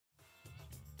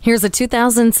Here's a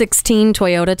 2016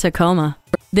 Toyota Tacoma.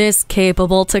 This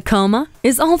capable Tacoma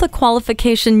is all the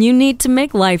qualification you need to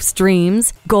make life's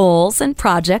dreams, goals, and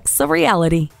projects a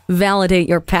reality. Validate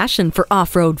your passion for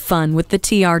off-road fun with the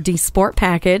TRD Sport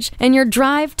package and your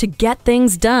drive to get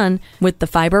things done with the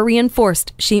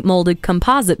fiber-reinforced sheet-molded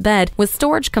composite bed with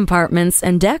storage compartments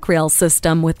and deck rail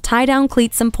system with tie-down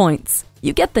cleats and points.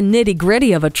 You get the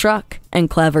nitty-gritty of a truck and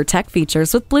clever tech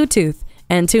features with Bluetooth,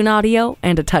 Entune audio,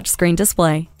 and a touchscreen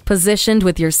display. Positioned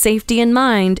with your safety in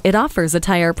mind, it offers a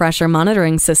tire pressure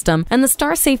monitoring system and the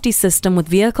Star Safety System with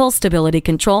vehicle stability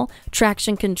control,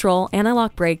 traction control,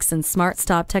 anti-lock brakes, and smart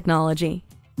stop technology.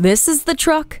 This is the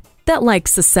truck that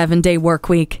likes a 7-day work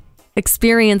week.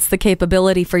 Experience the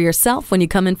capability for yourself when you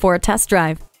come in for a test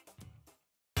drive.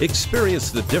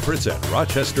 Experience the difference at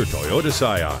Rochester Toyota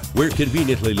Scion. We're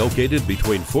conveniently located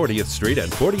between 40th Street and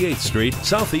 48th Street,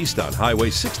 southeast on Highway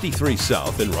 63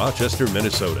 South in Rochester,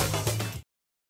 Minnesota.